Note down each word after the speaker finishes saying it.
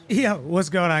Yeah, what's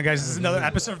going on, guys? This is another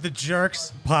episode of the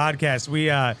Jerks podcast.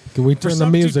 Can we turn the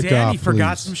music Danny off,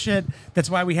 forgot please? some shit. That's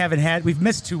why we've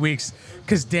missed 2 weeks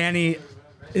because Danny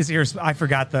is here. I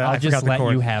forgot the. I'll I just forgot the let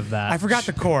cord. you have that. I forgot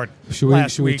the cord. Should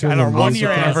we week turn on the our 1 year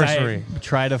music off? anniversary. I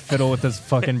try to fiddle with this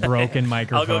fucking broken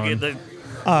microphone. I'll go get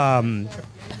the.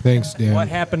 Thanks, Dan. What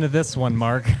happened to this one,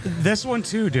 Mark? This one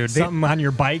too, dude. Something on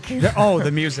your bike?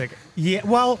 The music. Yeah.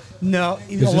 Well, no.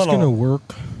 Is this going to work?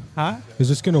 Huh? Is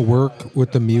this going to work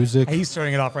with the music? He's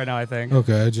turning it off right now, I think.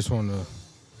 Okay, I just want to...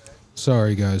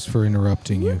 Sorry, guys, for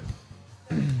interrupting you.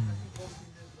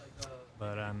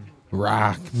 But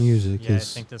Rock music yeah, I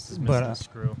is... think this is missing a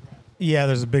screw. Yeah,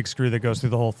 there's a big screw that goes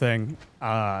through the whole thing.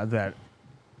 That,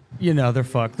 they're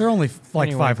fucked. They're only like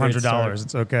Anyway, great $500. start.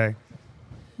 It's okay.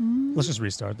 Let's just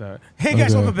restart that. Hey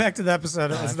guys, welcome back to the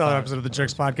episode. It's another episode of the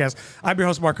Jerks podcast. I'm your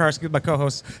host, Mark Carsky, with my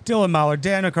co-hosts Dylan Mahler,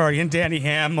 Dan McCarty, and Danny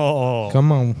Hamel.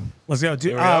 Come on. Let's go.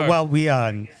 I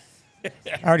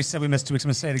already said we missed 2 weeks. I'm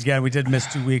going to say it again. We did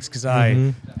miss 2 weeks because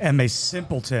I am a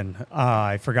simpleton.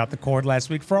 I forgot the cord last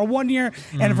week for our 1 year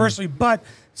anniversary, but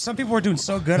some people were doing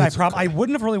so good, I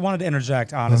wouldn't have really wanted to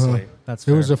interject, honestly. That's It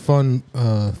fair. was a fun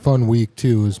week,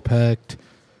 too. It was packed.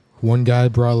 One guy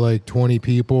brought like 20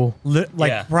 people.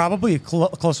 Probably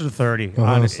closer to 30,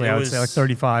 honestly. I would say like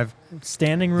 35.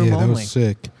 Standing room Yeah, that only. was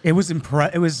sick. It was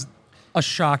It was a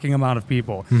shocking amount of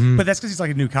people. But that's because he's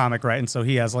like a new comic, right? And so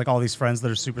he has like all these friends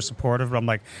that are super supportive. But I'm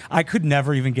like, I could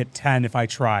never even get 10 if I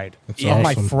tried. That's All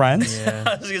my awesome. friends.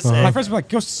 I was gonna say. My friends were like,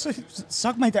 go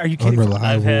suck my dick. Are you kidding?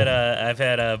 I've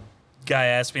had a guy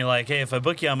ask me like, "Hey, if I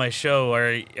book you on my show,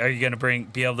 are you gonna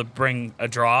be able to bring a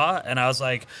draw?" And I was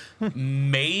like,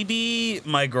 "Maybe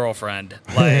my girlfriend.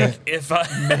 Like, if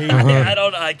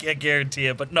I can't guarantee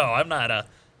it, but no, I'm not a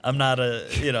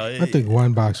I think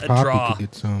Wine Box a Poppy draw. could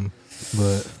get some,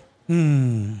 but...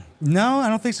 No, I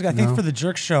don't think so. I think for the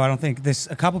Jerk show, I don't think this.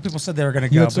 A couple people said they were going to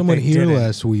go. You had but someone they here didn't.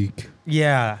 last week.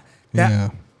 Yeah. Yeah.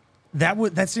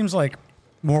 That seems like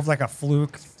more of like a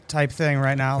fluke type thing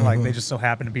right now. Like they just so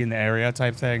happen to be in the area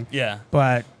type thing. Yeah.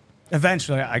 But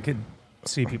eventually, I could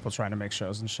see people trying to make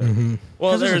shows and shit.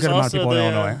 Well, 'Cause there's a there's good amount of also people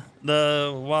in Illinois.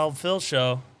 the Wild Phil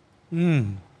show.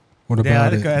 What Yeah,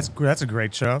 about it? that's a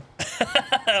great show.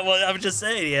 Well, I'm just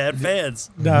saying, he had fans.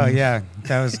 No, yeah,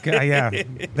 that was good. Yeah,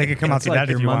 they could come out It's to like that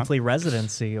your if you monthly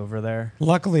residency over there. want.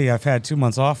 Luckily, I've had 2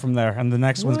 months off from there, and the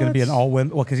next one's going to be an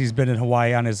all-women. Well, because he's been in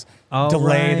Hawaii on his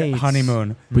delayed right.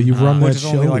 honeymoon, But you run which that is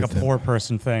show only like a with him. poor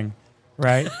person thing,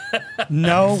 right?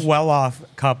 No well-off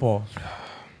couple.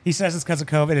 He says it's because of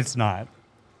COVID. It's not.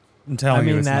 I'm telling I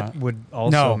mean, you, it's that not. would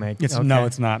also No, make it's okay. no,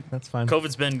 it's not. That's fine.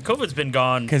 COVID's been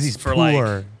gone 'Cause he's for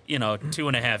poor. like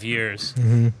 2.5 years.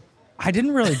 I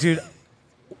didn't really, dude.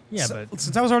 Yeah, but but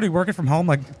since I was already working from home,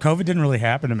 like COVID didn't really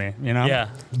happen to me. You know? Yeah.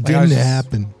 Like, I was Didn't just-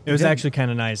 happen. it was did- actually kind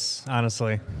of nice,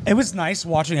 honestly. It was nice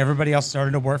watching everybody else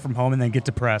starting to work from home and then get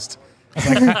depressed. I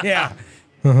was like, yeah.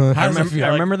 How does it feel? I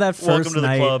remember that welcome first to the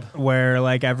night club. where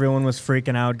like everyone was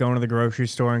freaking out, going to the grocery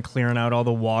store and clearing out all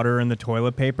the water and the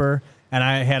toilet paper. And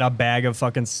I had a bag of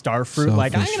fucking star fruit.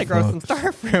 Like, I'm Selfish going to grow some fucks.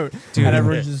 star fruit. Dude. And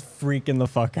everyone's just freaking the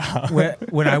fuck out.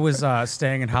 When I was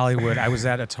staying in Hollywood, I was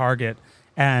at a Target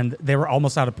and they were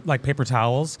almost out of like paper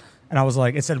towels. And I was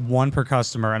like, it said one per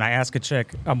customer. And I asked a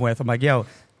chick I'm with, I'm like, yo,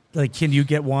 like, can you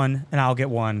get one and I'll get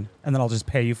one and then I'll just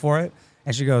pay you for it?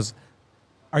 And she goes,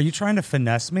 are you trying to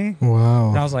finesse me?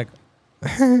 Wow. And I was like,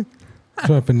 Trying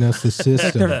to finesse the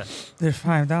system. they're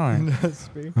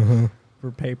 $5. For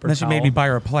paper And then she made me buy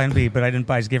her a Plan B, but I didn't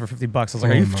buy. I just gave her $50. I was like,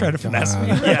 Oh are you my trying to finesse me?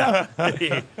 God.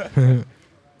 Yeah.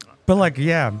 But like,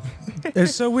 yeah,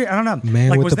 it's so weird. I don't know. Man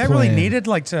like, with was the that really plan. needed?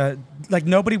 Like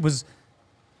nobody was.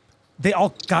 They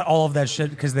all got all of that shit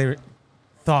because they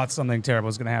thought something terrible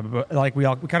was going to happen. But like we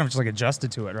kind of just like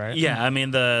adjusted to it, right? Yeah, I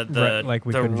mean the Right, like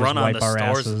we the couldn't just run on the wipe our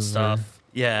stores and asses stuff.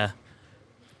 Yeah.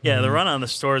 Yeah, the run on the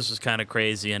stores was kind of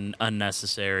crazy and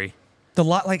unnecessary.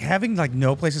 Like having like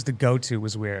no places to go to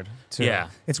was weird too. Yeah.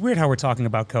 It's weird how we're talking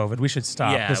about COVID. We should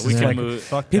stop. Yeah, This we is can like move.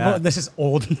 Fuck people. that. This is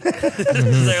old.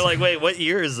 They're like, wait, what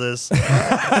year is this? Did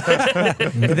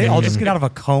they all just get out of a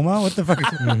coma? What the fuck?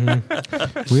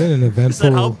 We had an I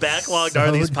said, how eventful... backlogged So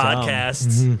are these dumb.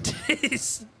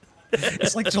 podcasts?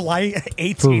 It's like July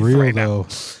 18th For real, right now. though.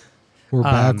 We're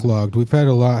backlogged. We've had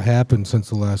a lot happen since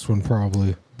the last one,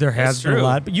 probably. There has That's been a true.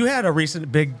 lot. But you had a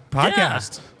recent big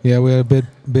podcast. Yeah, we had a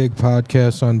big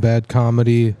podcast on bad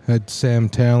comedy. Had Sam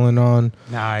Talon on.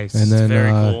 Nice. And then,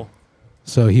 Very cool.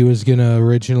 So he was going to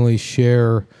originally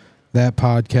share that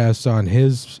podcast on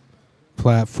his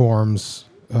platforms,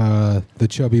 the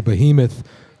Chubby Behemoth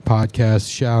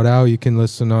podcast. Shout out. You can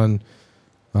listen on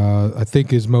I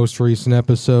think his most recent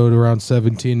episode, around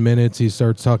 17 minutes, he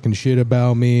starts talking shit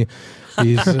about me.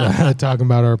 He's talking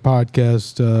about our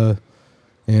podcast,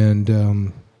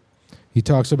 and he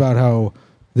talks about how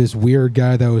this weird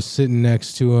guy that was sitting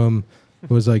next to him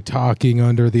was like talking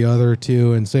under the other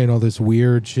two and saying all this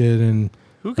weird shit. And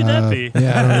Who could that be?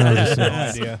 Yeah, I don't know. Just No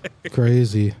idea.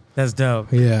 crazy. That's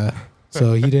dope. Yeah.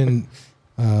 So he didn't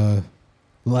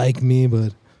like me,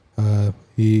 but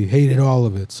he hated all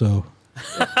of it. So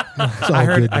it's all I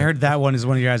good. heard that one is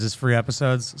one of your guys' free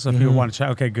episodes. So if you want to check,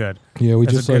 okay, good. Yeah, we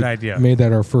That's just a good like idea. made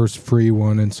that our first free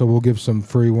one, and so we'll give some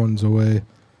free ones away.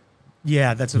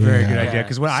 Yeah, that's a very Yeah. good idea.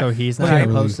 Because when So I he's when not I-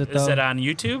 going to post it, Is though? it on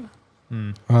YouTube?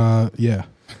 Yeah.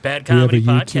 Bad We have Comedy a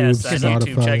YouTube, Podcast on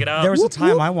YouTube. Spotify. Check it out. there was a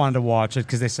time I wanted to watch it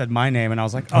because they said my name, and I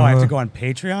was like, oh, I have to go on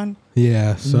Patreon.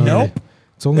 Yeah. So Nope.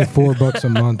 it's only $4 a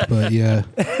month, but yeah,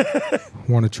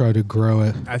 want to try to grow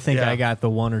it. I think Yeah. I got the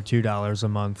 $1 or $2 a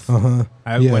month. Yeah,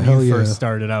 When hell you first yeah.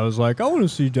 started, I was like, I want to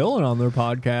see Dylan on their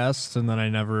podcast, and then I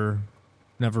never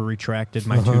retracted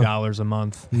my $2 a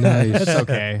month. Nice. It's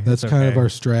okay. That's It's kind of okay. our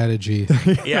strategy.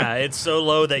 Yeah, it's so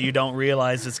low that you don't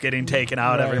realize it's getting taken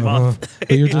out every Uh-huh. month.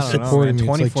 But you're I just don't know, supporting man.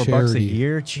 me. It's like $24 a charity.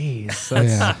 year. Jeez,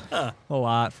 that's Yeah, a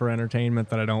lot for entertainment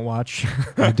that I don't watch.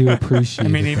 I do appreciate I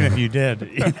mean, it. even if though. you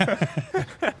did.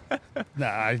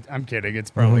 Nah, I'm kidding.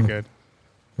 It's probably good.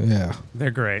 Yeah.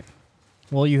 They're great.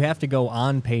 Well, you have to go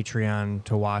on Patreon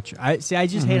to watch. I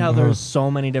just hate how there's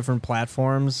so many different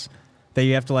platforms that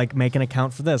you have to like make an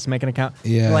account for this, make an account.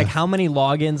 Yeah. Like, how many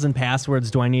logins and passwords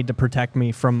do I need to protect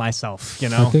me from myself? You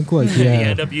know. I think like You yeah.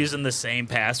 end up using the same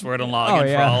password and login Oh,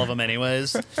 yeah. for all of them,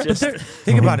 anyways. Just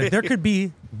Think about it. There could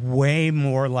be way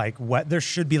more like there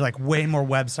should be like way more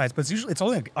websites, but it's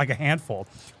only like a handful.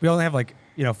 We only have like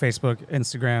Facebook,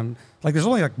 Instagram. Like there's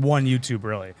only like one YouTube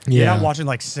really. You're Yeah. not watching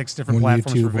like 6 different One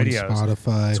platforms YouTube, for one videos.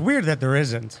 Spotify. It's weird that there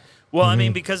isn't. well, I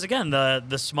mean, because again,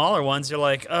 the smaller ones, you're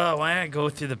like, oh, why I go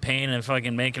through the pain of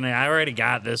fucking making it? I already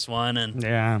got this one, and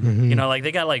Yeah. you know, like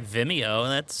they got like Vimeo,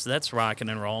 and that's rocking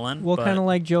and rolling. Well, but- kind of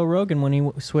like Joe Rogan when he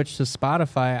switched to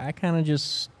Spotify, I kind of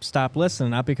just stopped listening.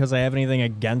 Not because I have anything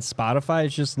against Spotify,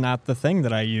 it's just not the thing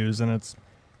that I use, and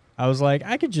I was like,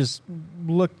 I could just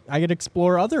I could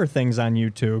explore other things on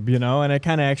YouTube, you know, and it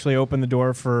kind of actually opened the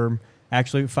door for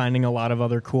actually finding a lot of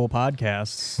other cool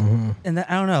podcasts. And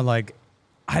I don't know, like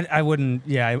I wouldn't.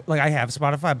 Yeah, like I have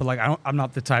Spotify, but like I'm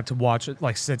not the type to watch it.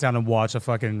 Like sit down and watch a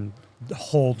fucking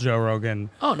whole Joe Rogan.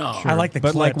 Oh no. I like the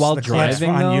But clips, like while the clips driving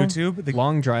on though, YouTube.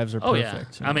 long drives are Oh yeah.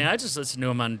 perfect. I mean, I just listen to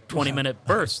them on 20-minute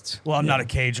bursts. Well, I'm not a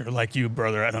cager like you,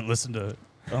 brother. I don't listen to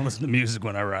music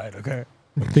when I ride. Okay.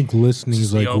 I think listening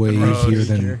is the like way open road. easier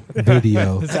than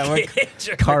video. Is that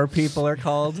what car people are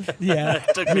called? Yeah.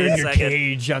 Took me a second.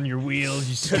 cage on your wheels.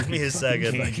 You Took me a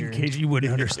second. Cage, you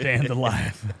wouldn't understand the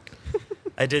life.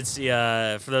 I did see,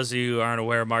 for those of you who aren't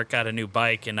aware, Mark got a new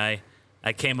bike, and I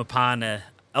came upon an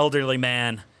elderly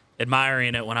man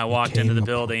admiring it when I walked into the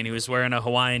building. He was wearing a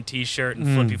Hawaiian T-shirt and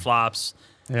flippy flops,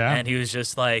 Yeah. and he was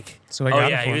just like, So I oh got it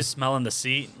yeah, for he him. was smelling the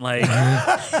seat. Like,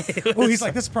 Well, he's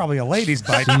like, this is probably a lady's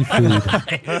bike. Seafood.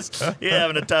 he was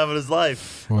having a time of his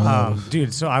life. Wow.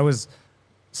 Dude, so I was,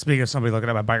 speaking of somebody looking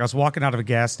at my bike, I was walking out of a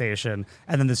gas station,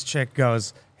 and then this chick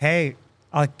goes, hey,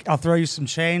 I'll throw you some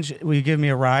change. Will you give me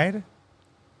a ride?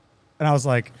 And I was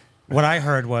like, what I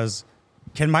heard was,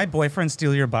 can my boyfriend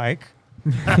steal your bike?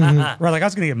 Right, like I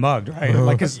was going to get mugged, right?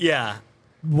 Like, 'cause Yeah.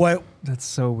 what, That's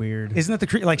so weird. isn't that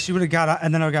the, like she would have got out,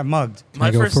 and then I got mugged. My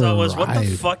go first for a thought was, what the ride?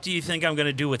 fuck do you think I'm going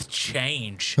to do with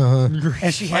change?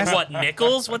 And she has, Like what,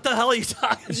 nickels? What the hell are you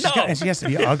talking she's about? got- and she has to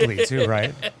be ugly too,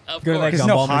 right? Of Go to that course. Because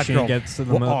no gumball hot machine girl and get some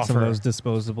will of offer. those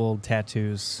disposable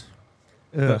tattoos.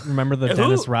 Ugh. Remember the Who?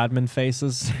 Dennis Rodman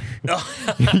faces?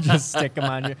 You just stick them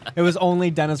on you. It was only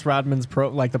Dennis Rodman's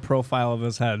the profile of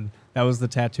his head. That was the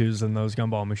tattoos in those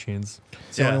gumball machines.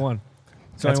 It's the Yeah. only one.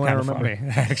 It's the That's only one I kind of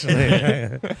remember. funny,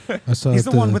 actually. I saw He's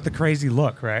that the one with the crazy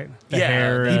look, right? The Yeah,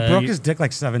 hair. the- He and broke his dick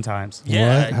like 7 times.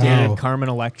 Yeah, What? dude. How? dated Carmen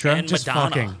Electra. And Just Madonna.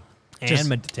 fucking.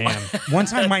 And damn. One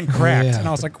time mine cracked, yeah. and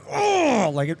I was like, oh,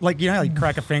 like you know how you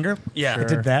crack a finger? Yeah. It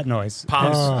did that noise.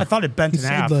 Pops. I thought it bent He in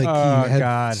said half. like Oh, he had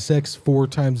God. sex 4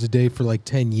 times a day for like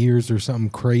 10 years or something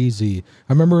crazy.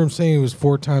 I remember him saying it was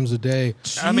 4 times a day.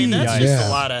 I mean, that's Jeez. just Yeah. a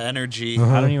lot of energy.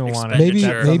 I don't even want to. Maybe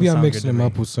Expenditure. maybe Doesn't I'm sound mixing good to him me.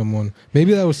 up with someone.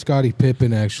 Maybe that was Scottie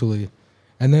Pippen actually.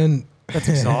 And then That's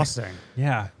exhausting.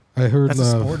 Yeah. I heard That's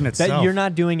a sport in That itself. you're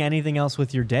not doing anything else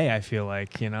with your day, I feel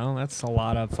like, you know? That's a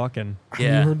lot of fucking. You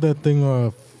Yeah. heard that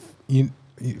thing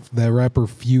that rapper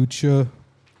Future?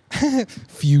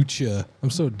 Future. I'm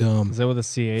so dumb. Is that with a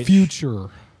CH? Future.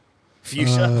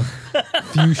 Fuchsia.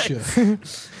 Fuchsia.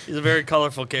 He's a very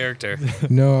colorful character.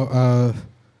 No,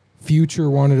 Future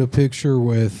wanted a picture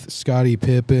with Scottie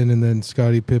Pippen, and then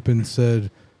Scottie Pippen said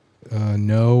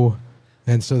no,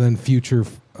 and so then Future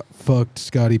fucked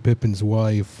Scottie Pippen's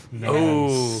wife.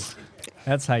 Oh,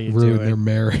 That's how you Ruined do their it.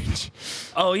 marriage.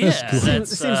 oh yeah. It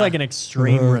seems like an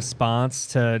extreme response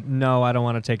to no, I don't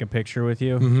want to take a picture with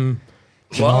you. Mm-hmm.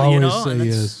 well, you always know, say and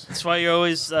yes. that's why you're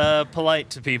always polite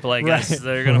to people. I guess Right.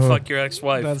 they're gonna fuck your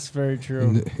ex-wife. That's very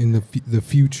true. In the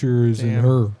future is in Damn.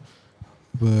 her,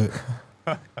 but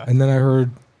and then I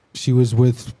heard she was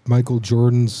with Michael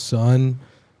Jordan's son,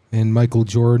 and Michael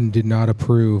Jordan did not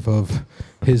approve of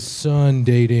his son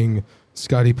dating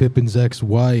Scottie Pippen's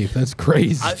ex-wife. That's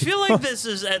crazy. I feel like this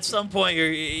is at some point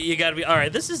you got to be all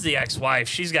right. This is the ex-wife.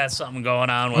 She's got something going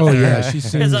on with Oh her. yeah, she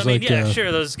Because seems I mean, like yeah,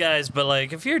 sure, those guys, but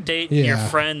like if you're dating your Yeah.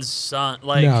 friend's son,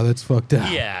 like, no, that's fucked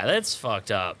up. yeah, that's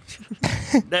fucked up.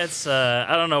 That's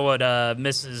I don't know what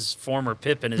Mrs. Former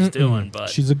Pippen is doing, but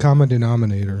She's a common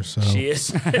denominator, so she is.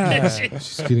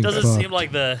 she's getting Doesn't fucked. seem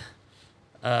like the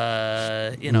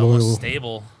Loyal. most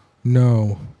stable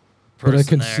No, person but I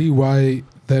can there. see why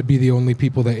that'd be the only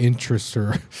people that interest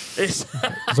her. It's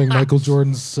It's like Michael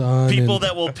Jordan's son. people and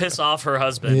that will piss off her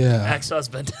husband, Yeah.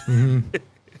 ex-husband.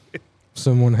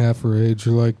 someone half her age,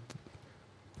 or like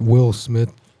Will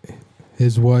Smith.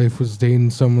 His wife was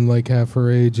dating someone like half her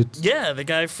age. It's Yeah, the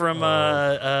guy from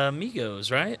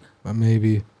Migos, right?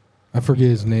 maybe I forget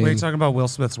his name. Were you talking about Will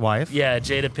Smith's wife? Yeah,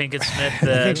 Jada Pinkett Smith.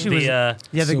 I think she was. Yeah,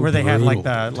 So where they had like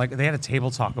brutal. they had a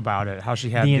table talk about it. How she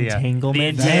had The the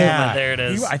entanglement. the yeah. there it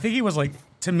is. I think he was like,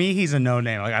 to me, he's a no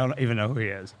name. Like I don't even know who he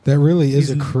is. That really is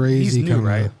a He's crazy new, kind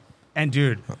right? of. And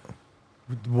dude,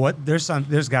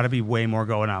 there's got to be way more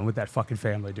going on with that fucking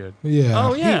family, dude. Yeah.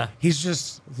 Oh yeah. He's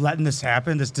just letting this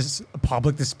happen. This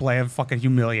public display of fucking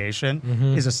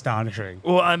humiliation is astonishing.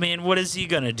 Well, I mean, what is he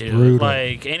gonna do? Brutal.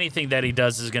 Like anything that he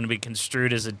does is gonna be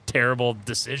construed as a terrible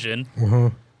decision. Uh-huh.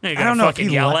 You're I gonna don't know fucking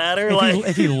yell at her.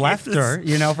 if he left her,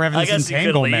 you know, for having I this guess he could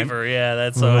entanglement. leave her. Yeah,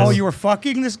 that's. Oh, always- you were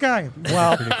fucking this guy?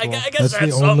 Well, I guess That's that's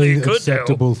the something only you could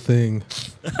acceptable thing.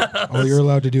 All you're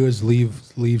allowed to do is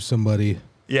leave somebody. do.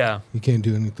 Yeah. You can't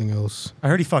do anything else. I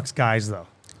heard he fucks guys though,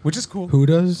 which is cool. Who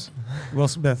does? Will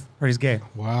Smith, heard he's gay.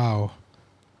 Wow.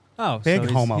 Oh, Big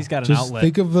so homo. he's got an Just outlet.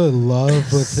 think of the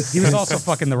love with He was also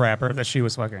fucking the rapper that she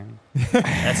was fucking.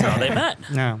 That's how they met.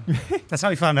 No, that's how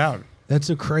he found out. That's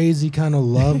a crazy kind of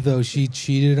love though. She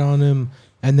cheated on him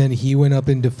and then he went up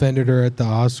and defended her at the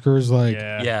Oscars. Like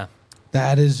Yeah.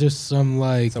 that is just some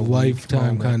like a weak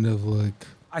lifetime moment. kind of like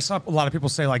I saw a lot of people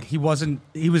say like he was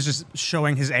just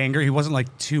showing his anger. He wasn't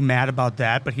like too mad about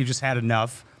that, but he just had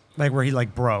enough, like where he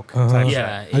like broke. Uh-huh. type shit.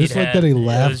 Yeah. I just like that he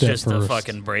laughed It was at just a first.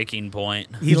 fucking breaking point.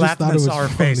 He just laughed thought and it saw her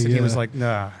was face, funny, and he was yeah. like,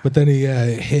 "Nah." but then he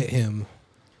hit him.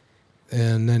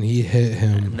 And then he hit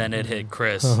him. And then it hit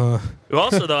Chris. Uh-huh. Who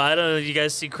also, though, I don't know. You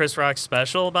guys see Chris Rock's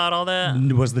special about all that?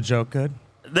 Was the joke good?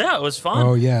 Yeah, it was fun.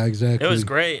 Oh yeah, exactly. It was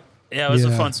great. Yeah, it was a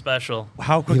Yeah. fun special.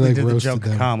 How quickly like, did the roasted joke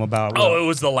them. come about? Oh, it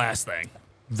was the last thing.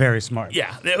 Very smart.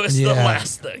 Yeah, it was the Yeah.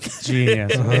 last thing.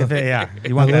 Genius. Yeah,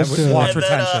 you want I that? wish, Watch And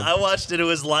then retention. I watched it. It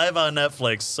was live on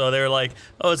Netflix. So they were like,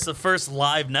 "Oh, it's the first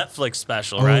live Netflix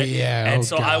special, Oh, right?" yeah. And Oh,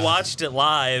 so I God. watched it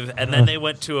live, and then they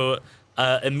went to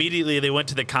immediately they went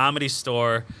to the Comedy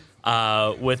Store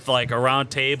with like a round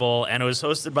table, and it was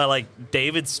hosted by like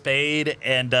David Spade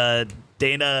and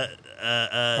Dana.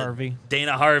 Harvey.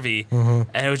 Dana Harvey, and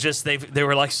it was just they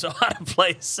were like so out of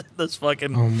place in this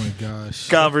fucking Oh my gosh.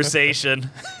 conversation.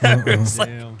 It's like,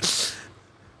 Damn.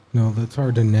 No, that's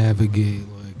hard to navigate.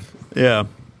 Like yeah.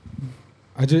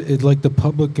 it like the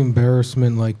public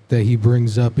embarrassment like that he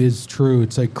brings up is true.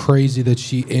 It's like crazy that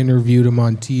she interviewed him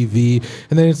on TV,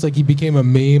 and then it's like he became a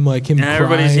meme, like him And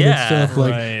everybody's- crying yeah. and stuff.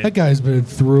 Like Right. that guy's been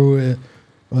through it.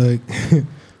 Like, and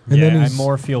Yeah, then I he's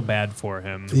more feel bad for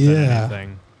him than Yeah.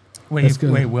 anything. That's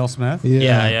good. Wait, Will Smith?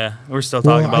 Yeah. We're still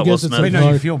Well, talking I about Will guess it's Smith. Wait, no,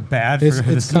 hard- you feel bad for It's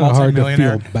this kinda hard to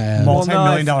multimillionaire, feel bad.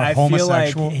 multi-million-dollar I feel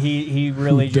like homosexual? he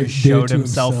really Who just did showed to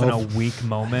himself in a himself. weak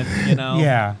moment, you know.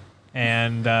 Yeah.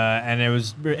 And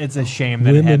it's a shame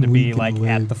that it had to Women be weak in like the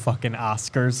at leg. the fucking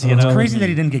Oscars, you It's know. crazy that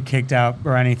he didn't get kicked out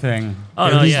or anything. Oh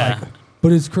It no, was yeah. like-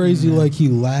 But it's crazy. Like he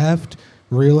laughed,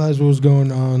 realized what was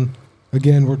going on.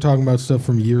 Again, we're talking about stuff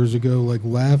from years ago. Like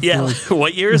laughed. Yeah, Like,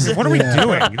 what year is it? what are we Yeah.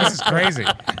 doing? This is crazy.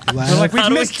 laughed. We're like, How we've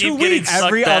do we missed keep 2 getting weeks. sucked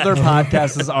Every at? other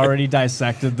podcast has already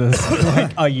dissected this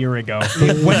like a year ago.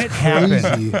 When it happened.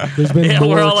 Crazy. There's been Yeah,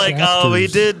 more we're all like, oh, he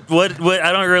chapters. did what?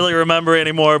 I don't really remember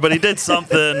anymore, but he did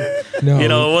something. No. You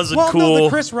know, it wasn't Well, no, cool. the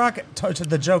Chris Rock,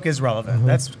 the joke is relevant.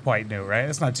 That's quite new, right?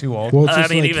 It's not too old. Well, it's I just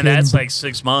mean, like even him, that's like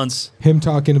 6 months. him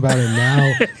talking about it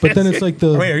now. But then it's like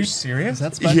Wait, are you serious? Is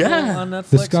that special Yeah. on Netflix?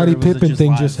 the or Scottie was it Pippen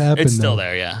thing live? just happened. It's still though.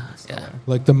 there, yeah. Yeah.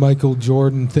 Like the Michael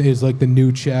Jordan thing is like the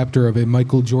new chapter of it.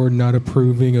 Michael Jordan not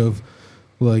approving of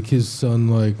like his son.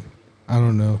 Like I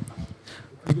don't know.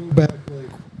 You go back, like,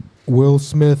 Will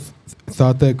Smith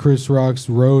thought that Chris Rock's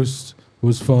roast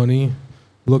was funny.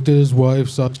 Looked at his wife,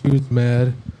 saw she was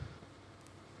mad.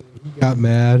 He got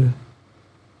mad.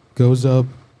 Goes up,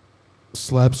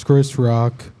 slaps Chris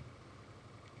Rock.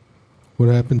 What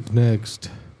happens next?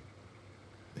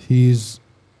 He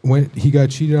got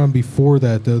cheated on before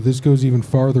that, though. This goes even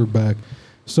farther back.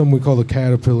 Something we call the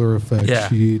caterpillar effect. Yeah.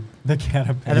 The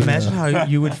caterpillar. And imagine how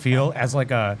you would feel as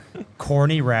like a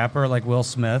corny rapper like Will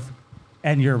Smith,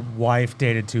 and your wife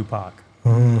dated Tupac.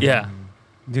 Yeah.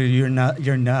 Dude, you're nothing.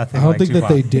 I don't like think Tupac.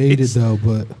 that they dated, though,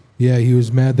 but yeah, he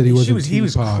was mad that he wasn't he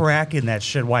was Tupac. cracking that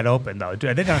shit wide open, though.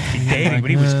 Dude, they didn't have to be dating, but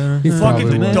he was He fucking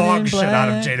probably the was. dog shit out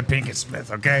of Jada Pinkett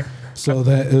Smith, okay? So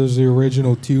that it was the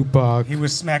original Tupac. He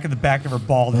was smacking the back of her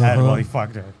bald head while he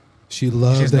fucked her. She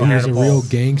loved She's that no he was a edible. real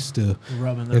gangster.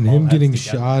 Rubbing their And bald him heads getting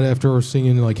together. shot after her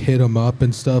singing, like, hit him up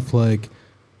and stuff. Like,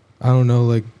 I don't know.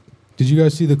 Like, did you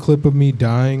guys see the clip of me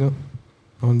dying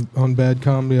on Bad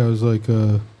Comedy? I was like,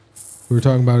 we were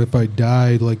talking about if I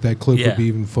died, like, that clip Yeah. would be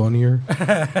even funnier.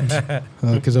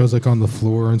 Because I was, like, on the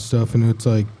floor and stuff. And it's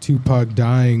like Tupac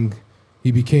dying.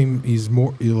 He's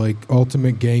more, like,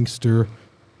 ultimate gangster.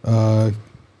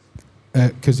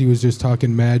 Because he was just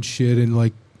talking mad shit and,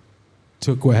 like,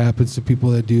 took what happens to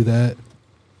people that do that.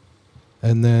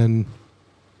 And then,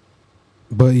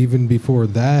 but even before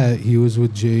that, he was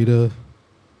with Jada.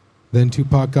 Then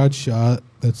Tupac got shot.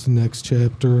 That's the next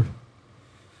chapter.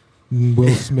 And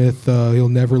Will Smith, he'll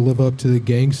never live up to the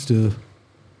gangsta.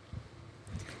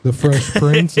 The Fresh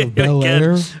Prince of Bel Again,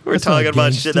 Air. we're talking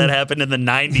about shit that happened in the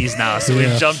 90s now, so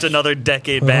Yeah. we've jumped another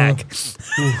decade back.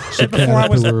 Shit before I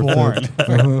was Caterpillar born. effect.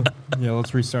 Uh-huh. Yeah,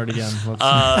 let's restart again. Let's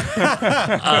How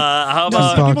Tupac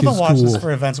about People don't is watch this cool.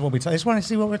 for events of what we tell. They just want to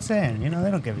see what we're saying. You know, they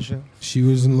don't give a shit. She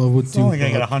was in love with It's only gonna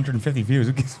get Tupac. 150 views.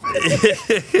 Who gives-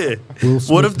 Will what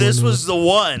Smith if this won was the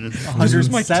one?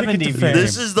 Here's my ticket 170 to views. fame.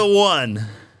 This is the one.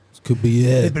 Could be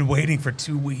They've it. been waiting for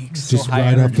 2 weeks. Just high right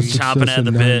off the energy. success Chomping at of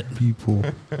the 9 bit. people.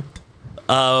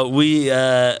 I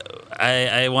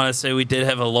want to say we did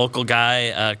have a local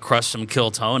guy crush some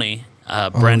Kill Tony.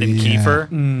 Brendan yeah. Kiefer.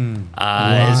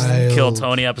 His Wild. Kill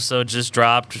Tony episode just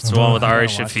dropped. It's the one with Ari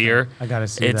Shafir. I gotta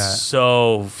see It's that.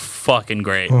 so fucking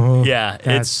great. Yeah,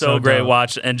 That's it's so so great. dope.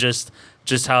 Watch and just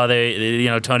how they,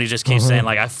 Tony just keeps saying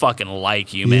like, I fucking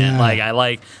like you, man. Yeah. Like I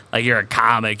like you're a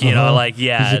comic, you know, like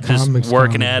yeah, He's a just comics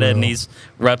working comic, at it, and bro. he's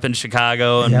repping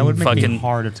Chicago and That would make fucking. me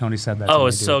hard if Tony said that. to Oh, me,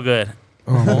 it's dude. so good.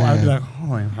 Oh, I'd be man. like,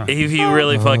 holy fuck. He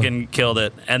really fucking killed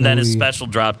it, and then his Really? special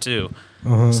dropped too.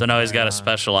 So now he's got a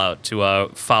special out to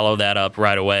follow that up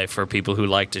right away for people who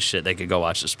like this shit. They could go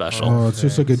watch the special. Oh, it's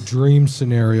just like a dream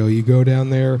scenario. You go down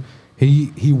there.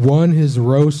 He won his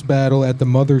roast battle at the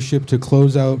mothership to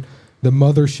close out the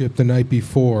mothership the night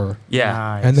before. Yeah,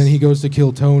 Nice. And then he goes to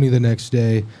kill Tony the next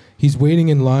day. He's waiting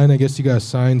in line. I guess he got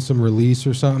signed some release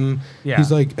or something. Yeah.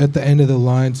 He's like at the end of the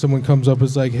line. Someone comes up and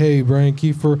is like, "Hey, Brian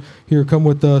Kiefer, here, come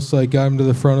with us." Like got him to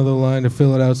the front of the line to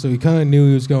fill it out. So he kind of knew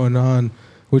he was going on,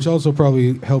 which also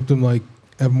probably helped him like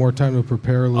have more time to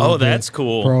prepare a little Oh, bit. that's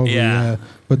cool. Probably, Yeah.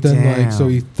 But then like so Damn.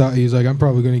 he thought he's like, I'm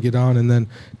probably going to get on, and then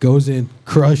goes in,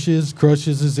 crushes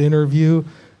his interview.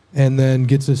 And then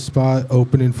gets a spot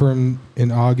opening for him in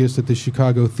August at the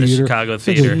Chicago Theater. Chicago It's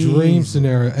like Theater. a dream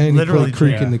scenario. And Literally, he played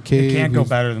Creek yeah. in the Cave. It can't go He's-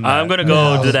 better than that. I'm gonna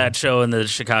go Yeah. to that show in the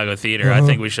Chicago Theater. I Uh-huh.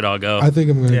 think we should all go. I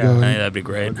think I'm going to Yeah. go. I And think that'd be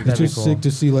great. it's That'd be just cool. sick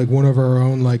to see like one of our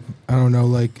own, like, I don't know,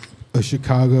 like a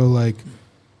Chicago, like,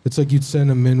 it's like you'd send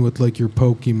them in with like your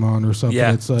Pokemon or something.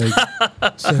 Yeah. It's like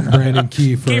send Brandon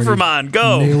Kiefer. and he Kieferman,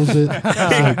 go! Nails it. It's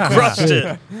like, Crushed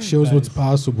sick. it. Shows what's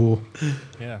possible.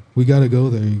 yeah. We got to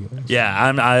go there, you guys. Yeah,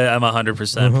 I'm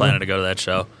 100% planning to go to that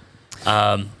show.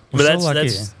 But We're that's so lucky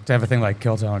that's to have a thing like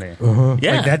Kill Tony. Uh-huh.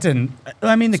 yeah. Like that didn't.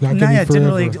 I mean, It's not gonna be it didn't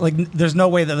really forever. like. There's no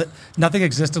way that nothing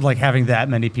existed like having that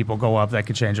many people go up that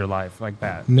could change your life like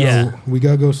that. No, Yeah. we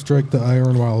got to go strike the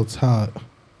iron while it's hot.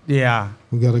 Yeah,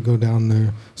 We got to go down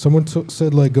there. Someone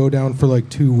said like go down for like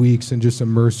 2 weeks and just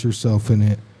immerse yourself in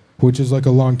it, which is like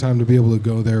a long time to be able to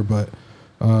go there. But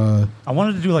I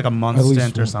wanted to do like a month At least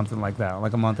stint or one. something like that,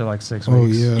 like a month or like 6 oh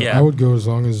weeks. yeah, Yeah. I would go as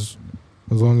long as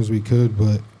we could.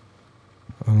 But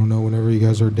I don't know. Whenever you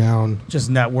guys are down, Just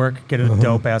network, get a Uh-huh.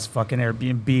 dope ass fucking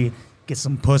Airbnb, get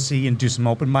some pussy, and do some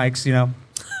open mics. You know,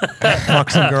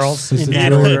 fuck some girls. This is In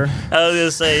that great. order. I was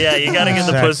gonna say, yeah, you gotta get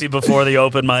the Sex. pussy before the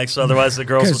open mics, otherwise the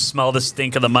girls will 'Cause- smell the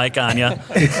stink of the mic on you. I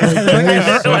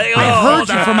heard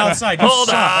you from outside. You Hold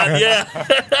suck. on, yeah.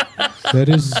 That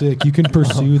is sick. You can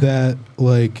pursue that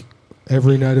like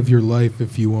every night of your life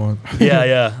if you want. Yeah,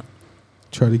 yeah.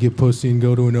 try to get pussy and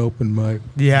go to an open mic.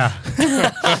 Yeah.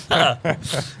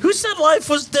 Who said life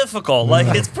was difficult?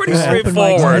 Like, it's pretty I don't even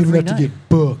straightforward. have to get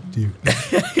booked, dude.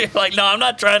 You're like, no, I'm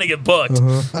not trying to get booked.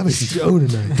 I have a show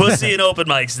tonight. Pussy and open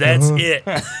mics, that's it.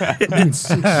 I'm doing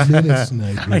 6 minutes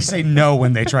tonight. I Dude. say no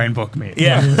when they try and book me.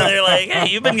 Yeah, they're like, hey,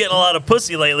 you've been getting a lot of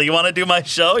pussy lately. You want to do my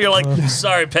show? You're like,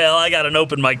 sorry, pal, I got an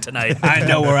open mic tonight. I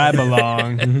know where I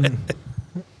belong.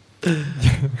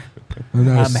 I'm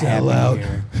not a I'm happy sellout.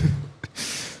 here.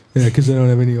 Yeah, because I don't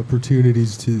have any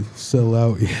opportunities to sell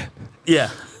out yet. Yeah,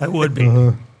 I would be.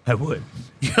 Uh-huh. I would.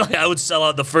 You're like, I would sell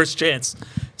out the first chance.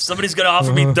 Somebody's gonna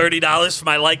offer me $30 for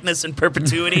my likeness in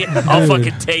perpetuity. I'll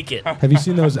fucking take it. Have you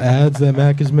seen those ads that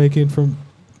Mac is making from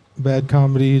Bad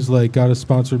Comedies? Like, got us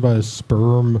sponsored by a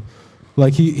sperm.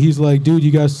 Like, he's like, dude,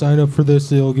 you guys sign up for this.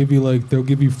 They'll give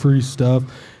you free stuff.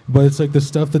 But it's like the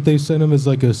stuff that they send him is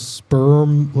like a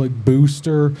sperm like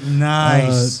booster,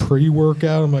 Nice.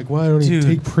 pre-workout. I'm like, why don't you Dude.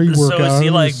 take pre-workout? So is he, I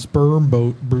don't like, need sperm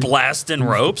Blasting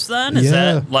ropes then? Is Yeah.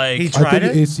 that like He I tried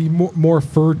think it? it's more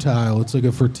fertile. It's like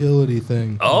a fertility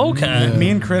thing. okay? Yeah. Me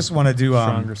and Chris want to do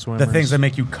Stronger the swimmers. things that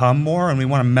make you come more, and we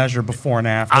want to measure before and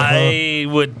after. I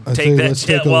would I'd say take that let's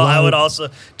shit. take a Well, I would lot. also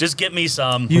just get me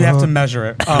some. You have to measure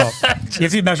it. Oh, you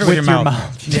have to measure it with your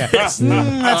mouth. Yeah. That's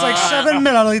like 7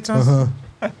 milliliters.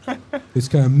 It's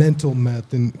kind of mental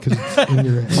math because it's in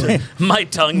your head. My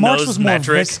tongue Marsh knows was more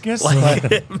metric. viscous, Like,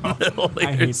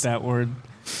 I hate that word.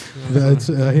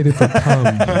 I hate it for cum.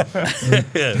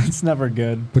 It's never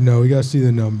good. But no, we got to see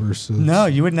the numbers. So No,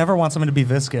 you would never want someone to be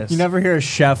viscous. You never hear a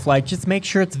chef like, just make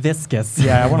sure it's viscous.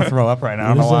 Yeah, I want to throw up right now.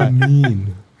 I what don't know does that why.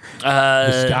 mean? uh,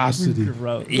 Viscosity.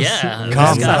 Gross. yeah,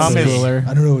 Cum viscosity. is- Cooler.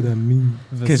 I don't know what that means.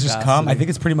 Because just cum. I think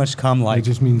it's pretty much cum It like.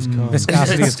 just means cum.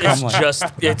 Viscosity is It's cum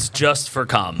like. just for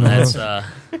cum. That's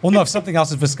Well, no, if something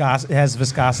else is has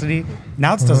viscosity,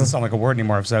 now it doesn't sound like a word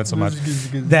anymore. I've said it so much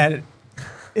that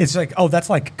it's like, oh, that's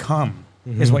like cum,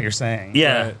 is what you're saying.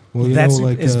 yeah. Right. Well, you That's know,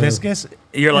 like is uh, viscous.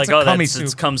 You're It's like, a oh, cummy it's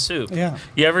soup. cum soup. Yeah.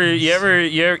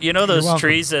 You know those welcome.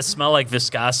 trees that smell like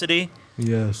viscosity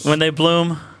Yes. when they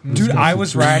bloom? Dude, I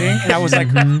was riding and I was like,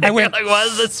 I You're went. like, why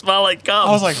does it smell like cum?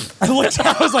 I was like,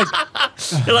 I was like,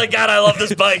 You're like, God, I love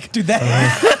this bike. dude, that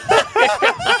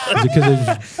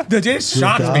because the it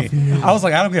shocked me. off. I was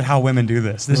like, I don't get how women do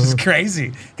this. This is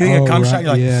crazy. Getting a cum shot,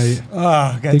 you're like, oh,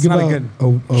 God, Think it's not a about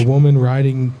good. a woman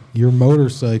riding your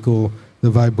motorcycle, the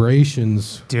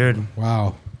vibrations. Dude,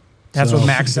 Wow. that's So, what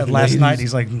Max said last ladies- night.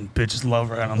 He's like, bitches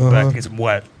love riding on the back. It's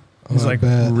wet. He's I like,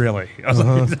 bet. really? I was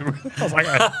like,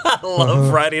 I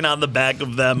love riding on the back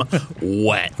of them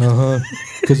wet.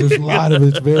 Because there's a lot of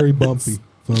it's very bumpy,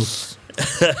 folks.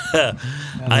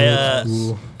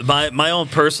 Cool. My own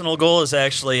personal goal is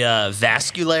actually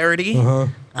vascularity. Uh-huh.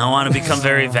 I want to become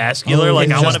very vascular. Like,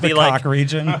 in I want just to be the like, cock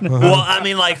region. well, I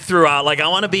mean, like throughout. Like, I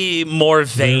want to be more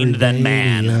vain Very than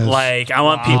man. veiny, yes. Like, I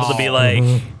want people to be like,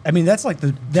 I mean, that's like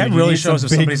that Dude, you really need shows some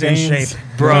if big somebody's in veins. shape.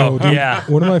 bro, dude, yeah.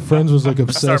 One of my friends was like Start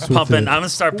obsessed with pumping. it. I'm gonna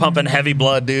start pumping heavy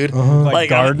blood, dude. Uh-huh.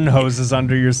 Like I'm garden hoses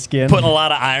under your skin. putting a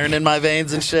lot of iron in my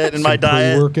veins and shit in my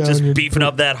diet. pre-workout Just in your beefing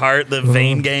up that heart, the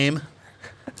vein game.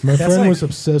 My That's friend like- was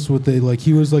obsessed with it. Like,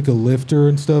 he was like a lifter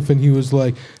and stuff, and he was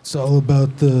like, it's all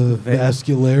about the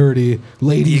vascularity.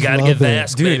 Ladies You gotta love get it.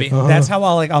 vast, Dude, baby. that's how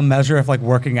I'll measure if like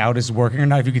working out is working or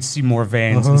not. If you could see more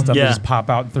veins and stuff that Yeah. just pop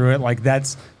out through it, like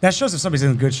that shows if somebody's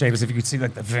in good shape. Is if you could see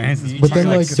like the veins. You But try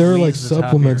then, to, like, there are like squeeze the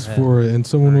top of your supplements head. for it, and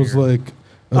someone was like,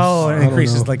 Oh, I it don't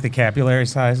increases know. like the capillary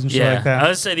size and shit Yeah, like that. I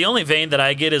would say the only vein that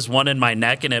I get is one in my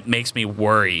neck, and it makes me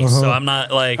worry. So I'm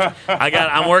not like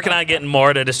I'm working on getting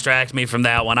more to distract me from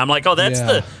that one. I'm like, oh, that's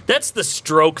Yeah. the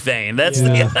stroke vein. That's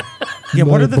Yeah. Yeah,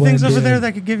 what are the things blend over there in.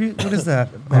 that could give you? What is that?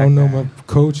 I don't know. My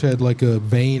coach had like a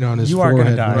vein on his You are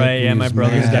forehead. gonna die. Right, yeah, He my was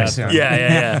brother's mad. got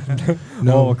Yeah. yeah.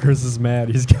 No, Oh, Chris is mad.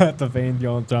 He's got the vein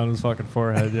going down his fucking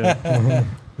forehead. Yeah.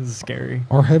 This is scary.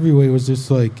 our heavyweight was just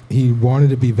like, he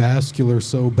wanted to be vascular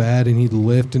so bad, and he'd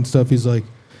lift and stuff. He's like,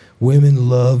 women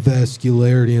love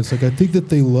vascularity. And it's like, I think that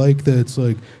they like that it's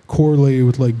like correlated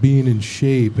with like being in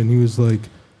shape. And he was like,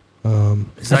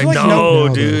 It's I like, feel like no,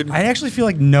 no- dude. I actually feel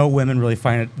like no women really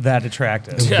find it that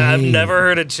attractive. Yeah. I've vein. never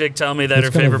heard a chick tell me that It's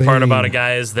her kinda favorite part about a vein.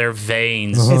 guy is their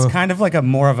veins. Uh-huh. It's kind of like a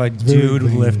more of a very dude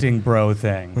veiny. lifting bro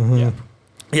thing. uh-huh.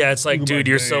 Yeah, it's like, dude,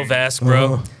 you're so vast,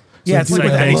 bro. Uh-huh. Yeah, it's dude, like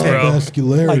with I love anything. bro.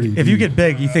 vascularity. Like if you dude. get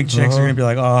big, you think chicks Uh-huh. are gonna be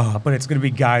like, oh, but it's gonna be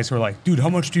guys who are like, dude, how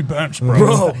much do you bench, bro?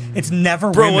 Bro. It's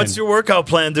never Bro, women. what's your workout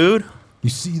plan, dude? You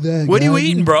see that? What are you guy,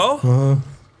 eating, dude? bro? Uh-huh.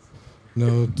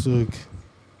 No, it's like,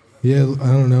 yeah, I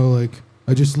don't know, like,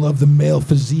 I just love the male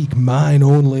physique, mine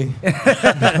only. All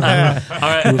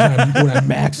right. when I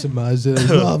maximize it,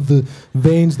 I love the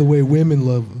veins the way women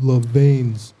love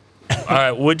veins. All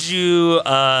right. Would you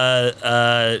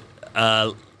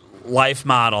life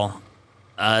model?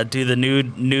 Do the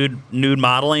nude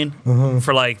modeling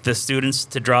for like the students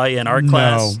to draw you in art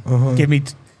class? Give me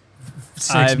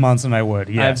 6 months and I would.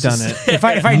 Yes. I've done it.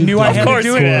 If I knew I had to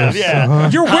do it, Yeah.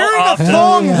 you're wearing a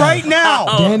thong right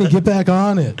now. Danny, get back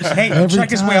on it. Hey, Every check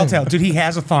his time. whale tail, dude. He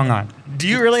has a thong on. Do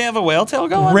you really have a whale tail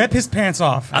going? Rip his pants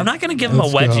off. I'm not going to give him a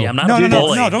Let's wedgie. go. I'm not No, a no, no,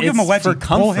 bully. no! Don't give him a It's wedgie. for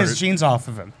Pull his comfort. jeans off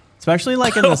of him. Especially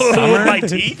like in the With summer. my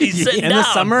teeth, he's sitting In down. the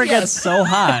summer, it gets so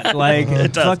hot. Like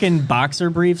It does. fucking boxer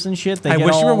briefs and shit. They I get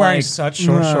wish you were all, wearing like, such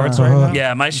short shorts right now.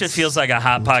 Yeah, my shit feels like a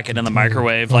hot pocket in the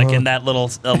microwave, like in that little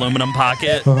aluminum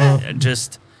pocket,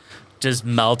 just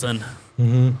melting.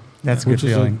 That's a good Which is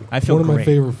feeling. I feel one of my great.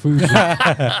 favorite foods.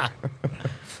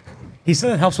 He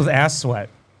said it helps with ass sweat.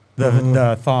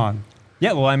 The thong.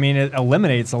 Yeah, well, I mean, it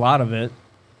eliminates a lot of it.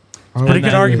 Pretty good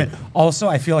then- argument. Also,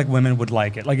 I feel like women would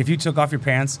like it. Like if you took off your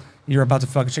pants, and you're about to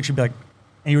fuck a chick, she'd be like,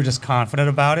 and you were just confident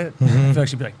about it. I feel like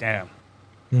she'd be like, damn,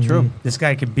 True. this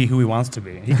guy could be who he wants to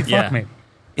be. He could Yeah. fuck me.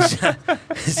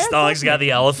 His stomach's got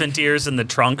the elephant ears in the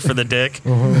trunk for the dick.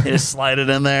 You just slide it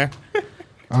in there.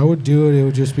 I would do it. It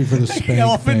would just be for the spank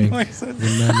Elephant bank. noises.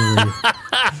 The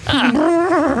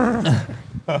memory.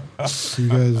 You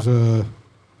guys,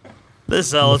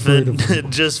 This afraid elephant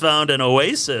just found an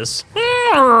oasis.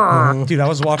 Dude, I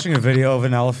was watching a video of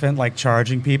an elephant like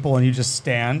charging people, and you just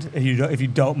stand, and if you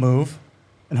don't move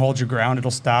and hold your ground,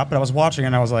 it'll stop. But I was watching,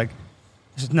 and I was like,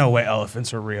 "There's no way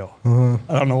elephants are real." I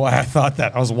don't know why I thought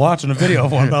that. I was watching a video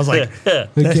of one, but I was like, They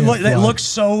that, can't that fly. looks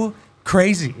so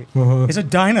crazy. It's a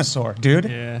dinosaur, dude.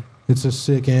 Yeah. it's a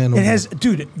sick animal. It has,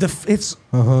 dude. The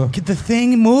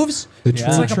thing moves. The Yeah.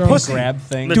 It's like a trunk. pussy. Grab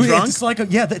thing. The Dude, trunk? it's like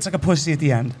it's like a pussy at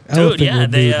the end. Elephant Dude, yeah,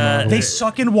 would they, be model. They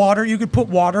suck in water. You could put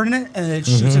water in it, and it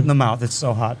shoots it in the mouth. It's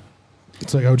so hot.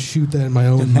 It's like I would shoot that in my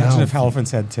own Imagine mouth. if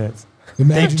elephants had tits.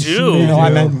 Imagine They do. shooting it No, in I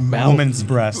your meant own mouth. woman's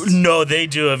breasts. No, they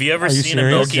do. Have you ever Are you seen a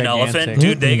serious? milking Gigantic. elephant?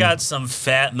 Dude, they got some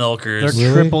fat milkers. They're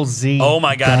Really? triple Z. Oh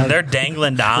my god, and they're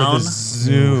dangling For down. the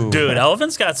zoo. Dude,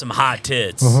 elephants got some hot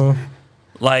tits.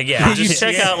 Like, yeah, Did you just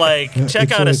check see out check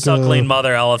It's out a like, suckling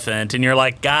mother elephant, and you're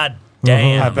like, God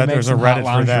damn. I bet Make there's a some hot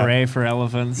Reddit for that. lingerie for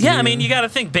elephants. Yeah, I mean, you got to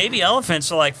think baby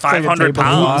elephants are like like a 500 table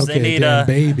pounds. cloth. They need damn a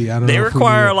baby. I don't they know if we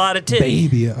require need a lot of titty.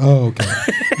 Baby. Oh, okay.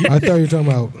 I thought you were talking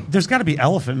about. There's got to be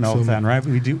elephant milk Some- then, right?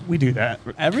 We do that.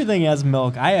 Everything has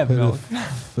milk. I have milk.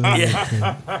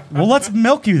 Well, let's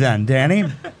milk you then, Danny.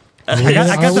 I got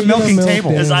Are the we gonna milking milk table.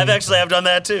 Because Danny? I've done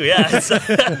that too. Yeah.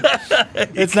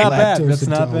 It's not bad. Lactose That's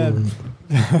not bad.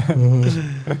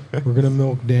 intolerant. We're gonna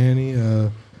milk Danny,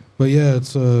 but yeah,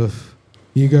 it's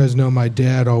you guys know my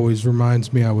dad always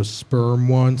reminds me I was sperm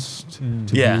once to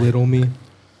Yeah. belittle me,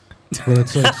 but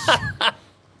it's like,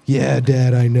 yeah,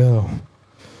 Dad, I know.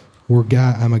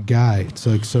 I'm a guy. It's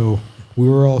like so we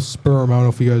were all sperm. I don't know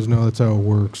if you guys know that's how it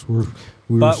works. We're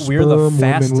But we're the sperm,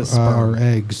 fastest women sperm. are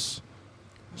eggs.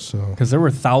 So Because there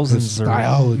were thousands That's or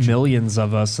biology. millions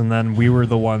of us, and then we were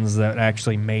the ones that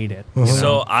actually made it. you know?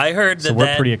 So I heard So that,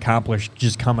 we're pretty accomplished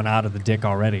just coming out of the dick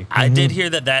already. I did hear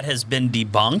that has been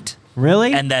debunked.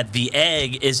 Really? And that the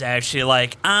egg is actually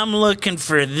like, I'm looking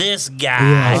for this guy.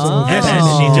 Yeah, Oh. This And is,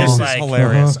 then she this just is like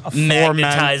hilarious.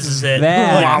 magnetizes it.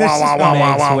 That This is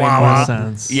makes way more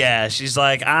sense. Yeah, she's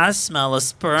like, I smell a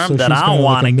sperm So that she's I kinda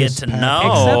want to like a get Miss to Pat.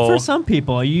 know. Except for some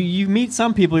people. You meet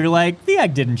some people, you're like, the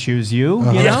egg didn't choose you,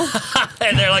 you know?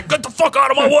 And they're like, get the fuck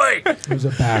out of my way. There's a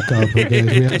backup. Okay?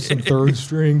 We have some third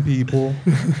string people.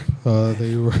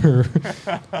 They were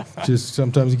just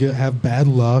sometimes you have bad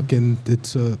luck, and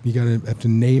it's you gotta have to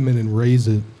name it and raise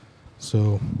it.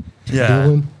 So, Yeah.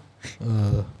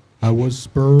 Dylan, I was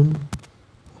sperm.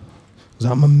 'Cause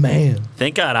I'm a man.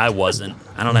 Thank God I wasn't.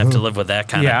 I don't have to live with that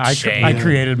kind Yeah, of shame. I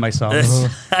created myself.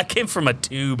 I came from a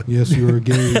tube. Yes, you were a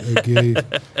gay.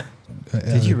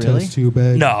 Did you really? Test tube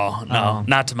bag. No, Oh.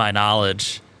 not to my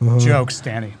knowledge. Jokes,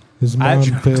 Danny. His I- mom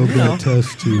failed you know, that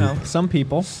test tube. No, some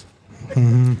people,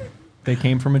 they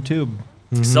came from a tube.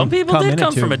 Some people Come did in a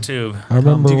come from a tube. tube. I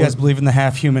remember Do you guys believe in the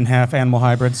half human, half animal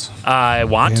hybrids? I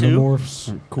want to.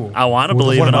 Animorphs. Cool. I want to What-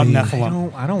 believe What in about them.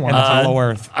 Nephilim? I don't And want the to. Hollow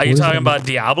Earth. Are you What does talking that about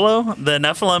Diablo? The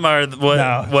Nephilim are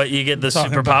No. what you get the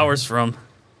Talking about- superpowers from.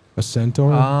 A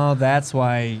centaur. Oh, that's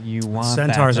why you want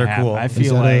Centaurs that to are happen. cool. I Is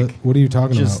feel that like what are you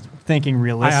talking just about? thinking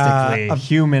realistically,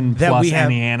 human that plus we have-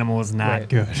 any animal is not Right.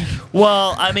 good.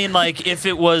 Well, I mean, like if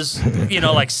it was,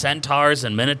 like centaurs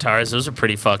and minotaurs, those are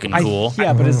pretty fucking cool.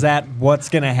 Yeah, but is that what's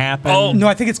gonna happen? Oh, No,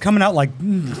 I think it's coming out like. Pat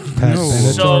No.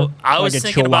 Benatar? So I was like a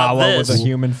thinking about chihuahua this. with a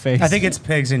human face. I think it's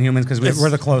pigs and humans because we're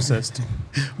the closest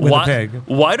with a pig.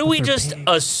 Why do we just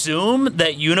assume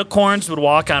that unicorns would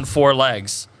walk on 4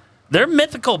 legs? They're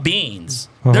mythical beings.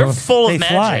 They're full of They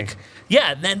fly. magic.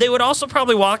 Yeah, then they would also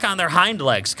probably walk on their hind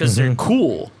legs because they're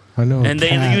cool. I know. And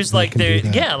they use like their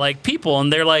like people,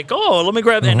 and they're like, oh, let me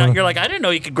grab. And you're like, I didn't know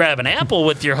you could grab an apple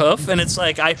with your hoof, and it's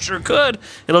like, I sure could.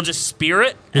 It'll just spear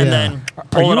it and Yeah. then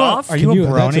pull it off. Are you a That's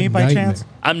a brony by nightmare. chance?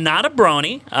 I'm not a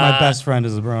brony. My best friend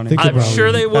is a brony. Think I'm about sure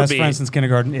it. they would Best be. friend since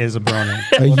kindergarten is a brony.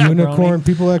 A unicorn.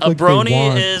 People act A like they brony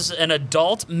want. is an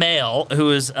adult male who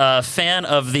is a fan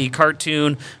of the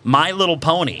cartoon My Little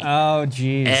Pony. Oh,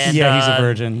 jeez. And, Yeah, he's a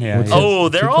virgin. Yeah. what's yeah. Oh,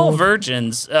 What's it they're all called?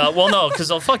 virgins. Well, no, because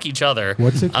they'll fuck each other.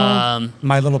 What's it called?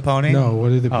 My Little Pony. No,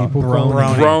 what are the Oh, people brony.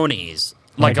 called? Bronies.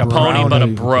 Like a Like a pony, but a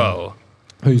brownie. bro.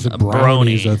 Oh, he's a A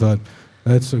brownies. brony. I thought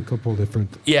that's a couple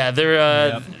different. Yeah,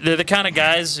 they're the kind of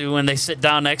guys who, when they sit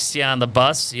down next to you on the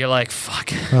bus, you're like,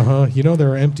 fuck. You know,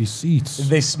 there are empty seats.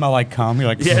 They smell like cum. You're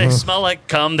like, Yeah, they smell like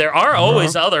cum. There are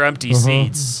always other empty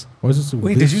seats. Why is it so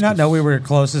wait, did you not viscous? know we were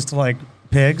closest to like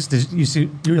pigs? Did you see?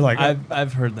 You were like,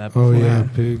 I've heard that before. Oh yeah,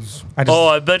 pigs. I just, Oh,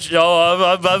 I bet you.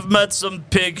 Oh, I've met some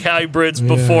pig hybrids Yeah.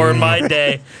 before in my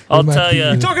day. I'll might tell be- you.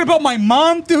 You're talking about my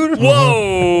mom, dude.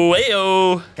 Whoa,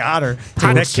 ayo. Got her.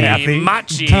 Hachi, That Kathy.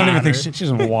 machi. I don't even think she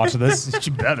doesn't watch this. She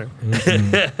better.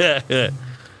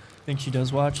 Think she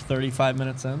does watch 35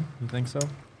 minutes in? You think so?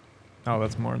 Oh,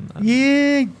 that's more than that.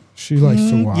 Yeah. She likes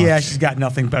to watch. Yeah, she's got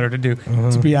nothing better to do,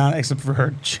 to be honest, except for her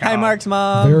job. Hi, Mark's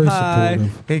mom. Very Hi.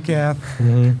 supportive. Hey, Kath.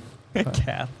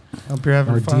 Kath. Hope you're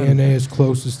having Our fun. DNA is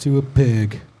closest to a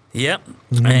pig. Yep.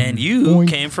 And you Oink.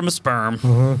 came from a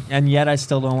sperm. And yet I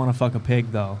still don't want to fuck a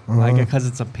pig, though. Like, because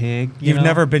it's a pig. You've know?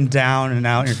 never been down and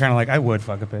out, and you're kind of like, I would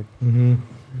fuck a pig. You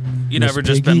Miss never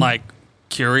just Piggy? been like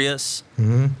curious,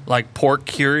 like pork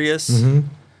curious.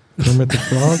 Kermit the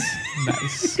Frog.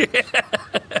 Nice.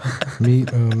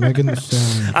 Meet Megan the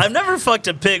Stallion. I've never fucked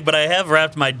a pig, but I have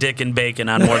wrapped my dick in bacon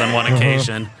on more than one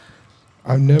occasion.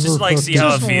 I've never Just like fucked see how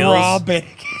it Just feels. raw bacon.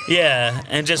 Yeah,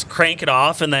 and just crank it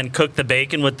off and then cook the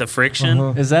bacon with the friction.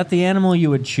 Is that the animal you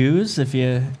would choose if you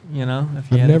had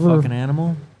I've never- a fucking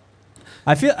animal?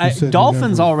 I feel said you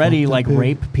dolphins never already fucked a like pig?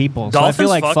 rape people. Dolphins so I feel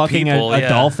like fuck fucking people, a yeah.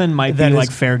 dolphin might That be is-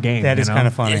 like fair game. That is kind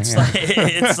of funny. It's yeah. like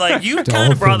it's like you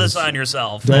kind of brought this Dolphins. on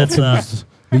yourself. That's Dolphins,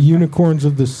 the unicorns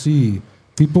of the sea.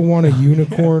 People want a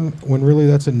unicorn when really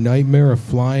that's a nightmare. A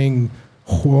flying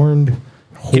horned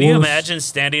horse. Can you imagine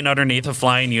standing underneath a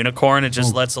flying unicorn? It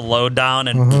just lets a load down,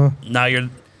 and now you're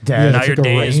Dead. now it's your like a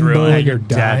day is rainbow, ruined. You're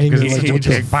Dead, dying. 'cause You're it's like, a what the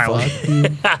big pile. fuck,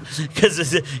 dude?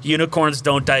 Because unicorns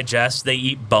don't digest; they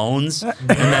eat bones, and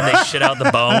then they shit out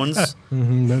the bones.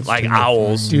 That's Like terrifying,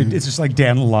 owls. Dude, it's just like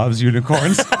Dan loves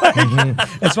unicorns.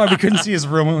 That's why we couldn't see his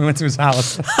room when we went to his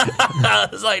house.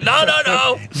 It's like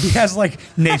no. He has like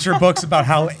nature books about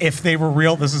how if they were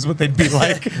real, this is what they'd be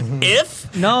like.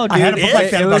 If No, dude. I had a book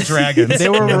like that it about was- dragons. They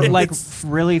were like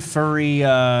really furry,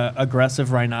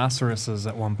 aggressive rhinoceroses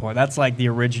at one point. That's like the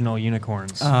original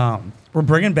unicorns. We're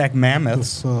bringing back The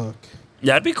mammoths. fuck.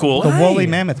 that'd be cool. The Why? woolly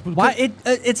mammoth. Why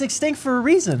it's extinct for a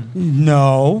reason?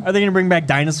 No. Are they gonna bring back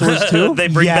dinosaurs too? They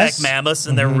bring Yes. back mammoths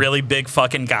and they're really big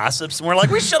fucking gossips, and we're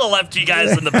like, we should have left you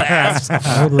guys in the past.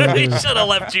 I would we rather, should have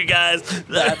left you guys.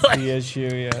 That's Like, the issue.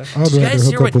 Yeah. I would did you rather guys hook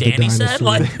hear up what with a Danny said? dinosaur.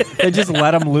 Like, They just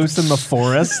let them loose in the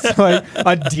forest. Like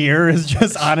a deer is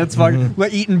just on its fucking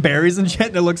like, eating berries and shit,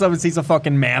 and it looks up and sees a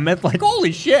fucking mammoth. Like,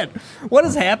 holy shit, what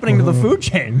is happening to the food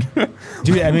chain?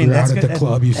 Dude, I mean, You're that's out at gonna, the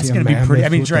club, you that's see a gonna be pretty. I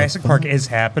mammoth, mean, what the Jurassic Park is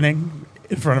happening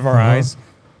in front of our eyes,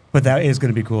 but that is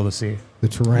going to be cool to see. The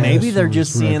Tyrannosaurus Maybe they're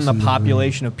just seeing the Rex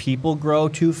population of people grow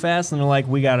too fast, and they're like,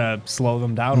 we gotta slow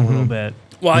them down a little bit.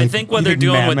 well, I Like, think what you they're think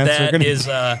doing with mammoths are that gonna- is,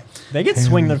 They get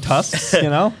swing their tusks, you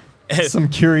know. Some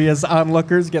curious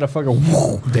onlookers get a fucking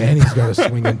Danny's got a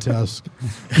swinging tusk.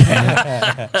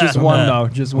 just one though,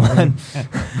 just one.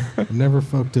 I never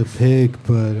fucked a pig,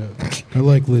 but I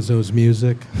like Lizzo's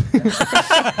music.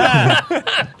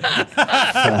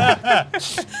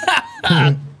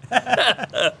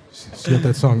 She got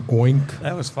that song Oink,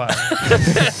 That was fun.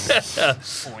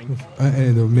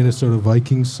 and the Minnesota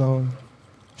Vikings song.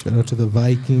 Shout out to the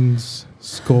Vikings.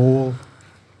 Skull.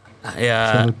 Shout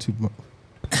yeah. out to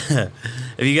Have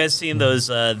you guys seen those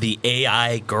the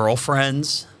AI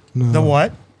girlfriends? no. The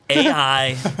what?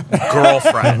 AI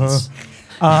girlfriends.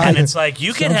 And it's like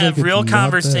you can Sounds have like it's real not that-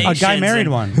 conversations. A guy married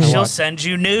and one. She'll What? send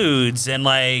you nudes, and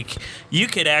like you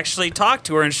could actually talk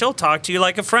to her, and she'll talk to you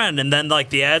like a friend. And then like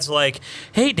the ads like,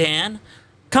 "Hey Dan,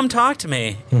 come talk to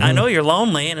me. I know you're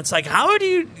lonely." And it's like, how do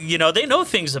you? You know, they know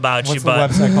things about What's you, the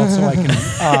but website called so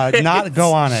I can not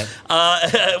go on it?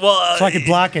 well, So I could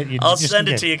block it. I'll send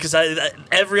it to you because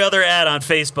every other ad on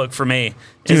Facebook for me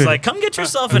is Dude. like, come get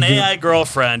yourself an AI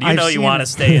girlfriend. You I've know you seen- want to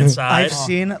stay inside. I've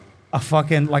seen a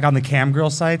fucking, like on the cam girl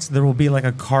sites, there will be like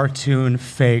a cartoon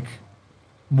fake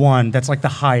one that's like the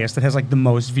highest, that has like the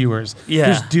most viewers. Yeah.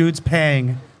 There's dudes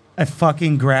paying a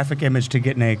fucking graphic image to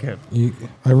get naked.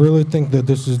 I really think that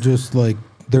this is just like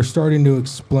they're starting to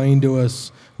explain to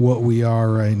us what we are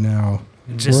right now.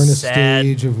 Just We're in a sad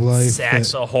stage of life.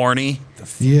 sacks of horny.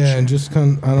 Yeah, and just I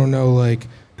don't know, like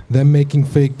them making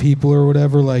fake people or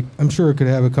whatever. Like I'm sure it could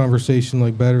have a conversation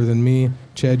like better than me,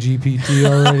 ChatGPT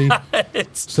already.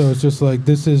 So it's just like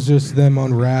this is just them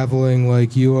unraveling.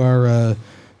 Like you are,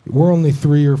 we're only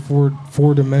 3 or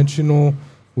 4 dimensional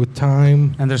with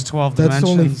time. And there's 12 That's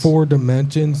dimensions. only 4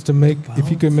 dimensions to make.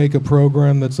 If you could make a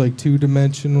program that's like 2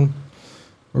 dimensional,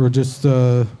 or just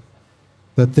that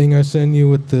thing I send you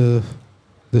with the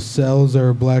cells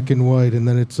are black and white, and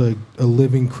then it's like a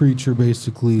living creature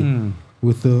basically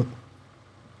with the.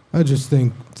 I just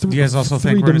think Do you guys also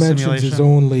 3 think we're in a dimensions is simulation?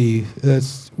 only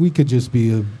we could just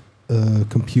be a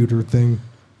computer thing.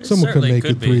 It Someone could certainly make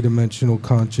could a be. 3-dimensional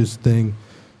conscious thing.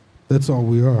 That's all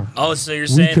we are. Oh, so you're We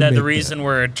saying could that the make reason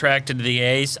we're attracted to the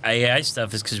AI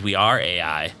stuff is because we are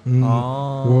AI?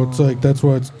 Well, it's like that's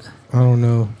why it's. I don't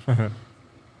know.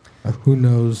 Who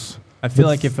knows? I feel But-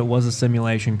 like if it was a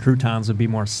simulation, croutons would be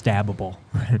more stabbable.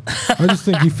 I just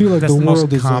think you feel like That's the the world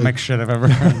most is comic like, shit I've ever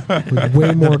heard. like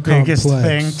way more The biggest complex.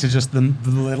 thing to just the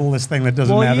littlest thing that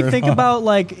doesn't Well, matter. you at think all. about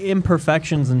like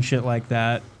imperfections and shit like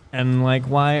that, and like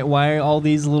why all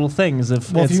these little things?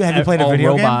 If Well, it's have you played a all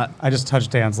video robot, game? I just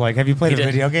touched Dan's. Like, have you played He a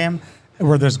did. video game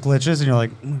where there's glitches and you're like,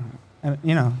 and,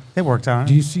 they worked on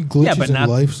Do it. you see glitches but in not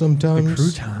life the sometimes?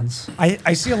 croutons.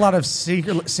 I see a lot of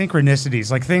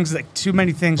synchronicities, like things like too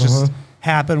many things just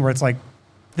happen where it's like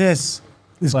this.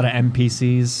 A lot of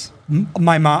NPCs.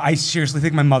 My mom. I seriously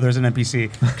think my mother's an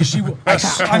NPC because she. I'm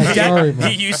Sorry, dead.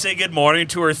 man. You say good morning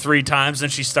to her 3 times,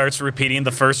 and she starts repeating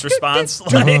the first response.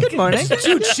 Like, Good morning.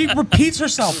 Dude, she repeats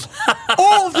herself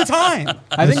all of the time.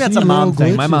 I think that's see a mom little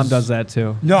thing. My mom glitches. does that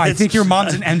too. No, I It's- think your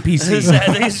mom's an I NPC.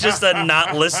 think it's just a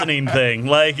not listening thing.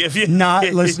 Like if you Not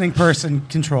listening person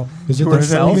control. Is it To the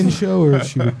herself? Freeman show or is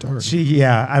she retarded?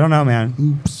 Yeah, I don't know, man.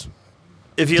 Oops.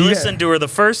 If you Do you- listened to her the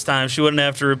first time, she wouldn't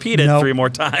have to repeat it Nope. 3 more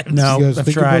times. No, You guys I've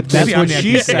think tried. about that? That's Maybe I'm what the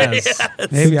she NPC. says.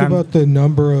 Maybe Think I'm. about the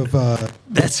number of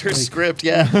That's her script.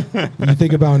 Yeah. you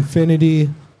think about infinity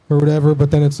or whatever,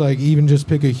 but then it's like even just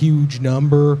pick a huge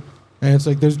number, and it's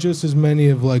like there's just as many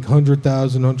of like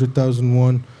 100,000,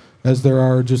 100,001 as there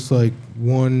are just like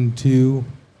 1, 2,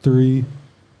 3.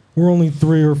 We're only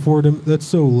 3 or 4. That's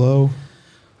so low.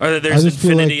 Or there's I just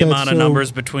feel like infinity that's amount of so-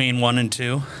 numbers between 1 and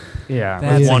 2. Yeah.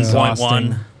 That's Yeah. 1.1.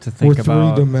 exhausting to Or think 3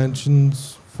 about.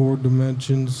 dimensions, 4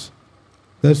 dimensions.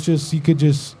 That's just you could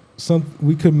just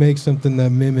we could make something that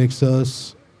mimics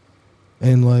us,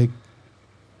 and like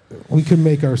we could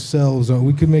make ourselves.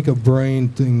 We could make a brain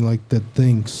thing like that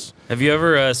thinks. Have you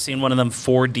ever seen one of them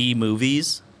 4D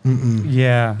movies?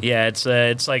 Yeah. Yeah, it's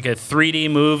like a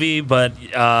 3D movie, but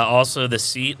also the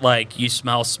seat, like you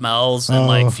smell smells and Oh.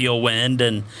 like feel wind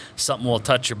and something will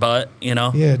touch your butt, you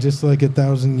know? Yeah, just like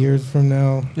 1,000 years from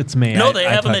now. It's me. No, I- they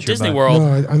I have them touch at your Disney butt. World.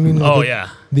 No, I mean, like Oh, the, yeah.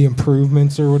 the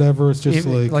improvements or whatever. It's just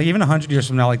Like even 100 years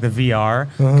from now, like the VR,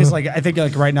 because like I think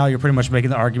like right now you're pretty much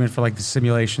making the argument for like the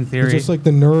simulation theory. it's just like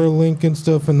the Neuralink and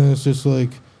stuff, and then it's just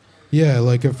like, yeah,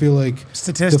 like I feel like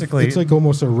Statistically, it's like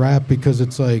almost a rap because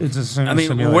it's like it's a I mean,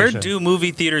 simulation. where do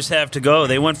movie theaters have to go?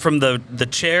 They went from the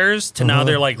chairs to now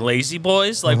they're like lazy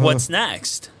boys. Like, what's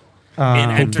next in Hopefully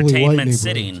white entertainment neighborhoods.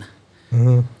 sitting?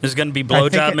 There's going to be I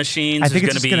think blowjob it- machines. I There's think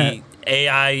going it's to just be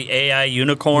AI it'll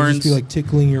unicorns. just be like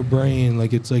tickling your brain,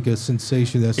 like it's like a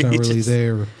sensation that's not It really just-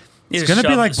 there. You It's just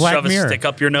gonna be like Black shove Mirror, a stick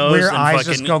up your nose where your and eyes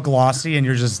fucking just go glossy and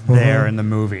you're just there in the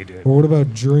movie, dude. Or what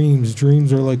about dreams?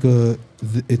 Dreams are like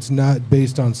it's not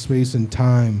based on space and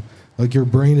time. Like your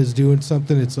brain is doing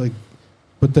something. It's like,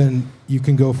 but then you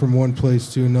can go from one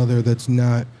place to another. That's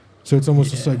not. So it's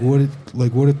almost just like what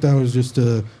if that was just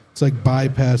it's like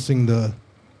bypassing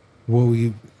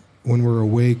when we're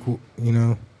awake, you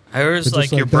know. I heard it's It's like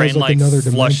just your like, brain that was like like another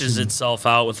flushes dimension. itself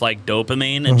out with like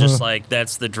dopamine and just like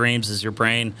that's the dreams is your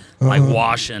brain like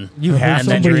washing. You have and to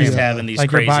then you're dream. just having these Like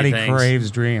crazy your body things.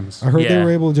 craves dreams. I heard they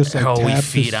were able to just like oh, we tap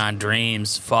feed this, on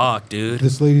dreams. Fuck, dude.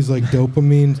 this lady's like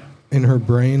dopamine in her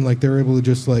brain. Like they were able to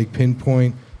just like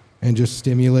pinpoint and just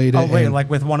stimulate it. Oh wait, and like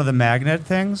with one of the magnet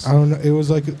things. I don't know. It was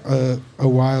like a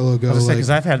while ago. I was Like, because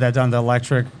I've had that done, the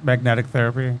electric magnetic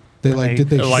therapy. they like did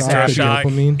they shock the Electroshock.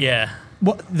 dopamine? Yeah.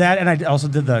 Well, that and I also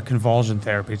did the convulsion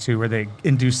therapy too, where they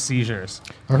induce seizures.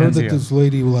 I heard that Enzio. this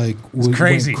lady like went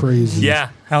crazy. crazy. Yeah.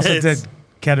 I also It's- did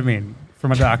ketamine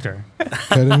from a doctor.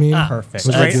 Ketamine. Perfect.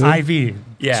 Was it Straight good? IV.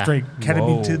 Yeah. Straight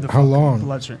ketamine Whoa. to the How fucking long?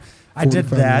 bloodstream. I did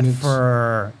 45 that minutes?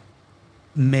 for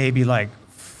maybe like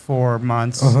 4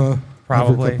 months. Every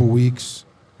Probably. couple weeks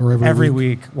Or every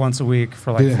week, once a week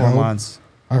for like Did it 4 help? months.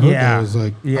 I heard that was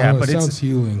like, yeah, but it it's sounds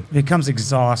healing. It becomes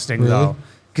exhausting Really? though,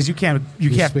 because you can't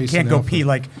spacing go out pee. for-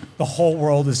 Like the whole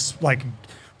world is like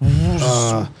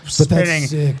But spinning, that's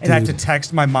sick, and I have to dude.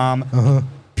 text my mom. Uh-huh.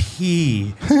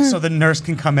 Pee, so the nurse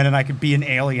can come in and I could be an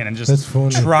alien and That's just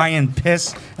funny. try and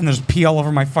piss, and there's pee all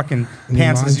over my fucking And your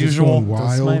pants mind's as just usual. going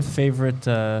That's my wild.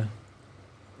 favorite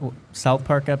South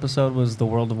Park episode was the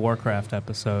World of Warcraft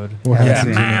episode. What Yeah.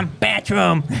 happens in it?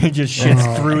 Bathroom. He just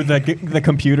shits through the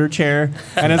computer chair,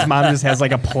 and his mom just has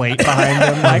like a plate behind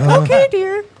him, like, okay,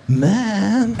 dear.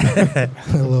 Man. I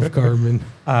love Carmen.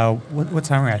 What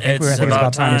time are we at? I think It's it's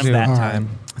about time about to. That All time.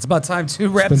 It's about time to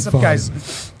wrap been this up, fun.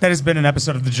 guys. That has been an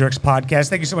episode of the Jerks podcast.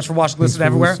 Thank you so much for watching, Thanks listening for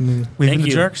everywhere. listening. We've Thank been the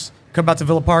you. Jerks. Come out to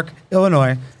Villa Park,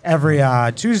 Illinois, every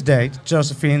Tuesday.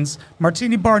 Josephine's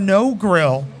Martini Bar No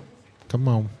Grill Come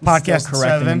on. podcast Still at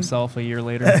correcting 7. himself a year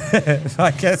later.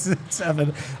 Podcast at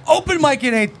 7. Open mic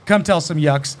at 8. Come tell some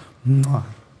yucks. Mwah.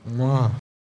 Mwah.